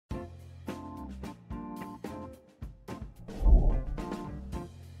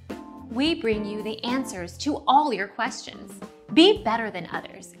we bring you the answers to all your questions. Be better than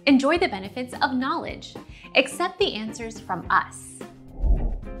others. Enjoy the benefits of knowledge. Accept the answers from us.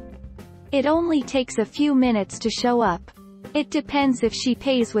 It only takes a few minutes to show up. It depends if she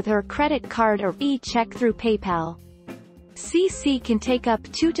pays with her credit card or e-check through PayPal. CC can take up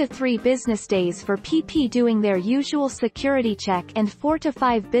 2 to 3 business days for PP doing their usual security check and 4 to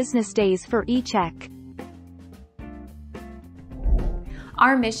 5 business days for e-check.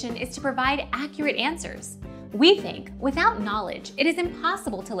 Our mission is to provide accurate answers. We think without knowledge, it is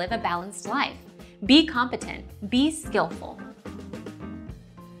impossible to live a balanced life. Be competent, be skillful.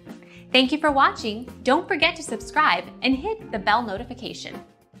 Thank you for watching. Don't forget to subscribe and hit the bell notification.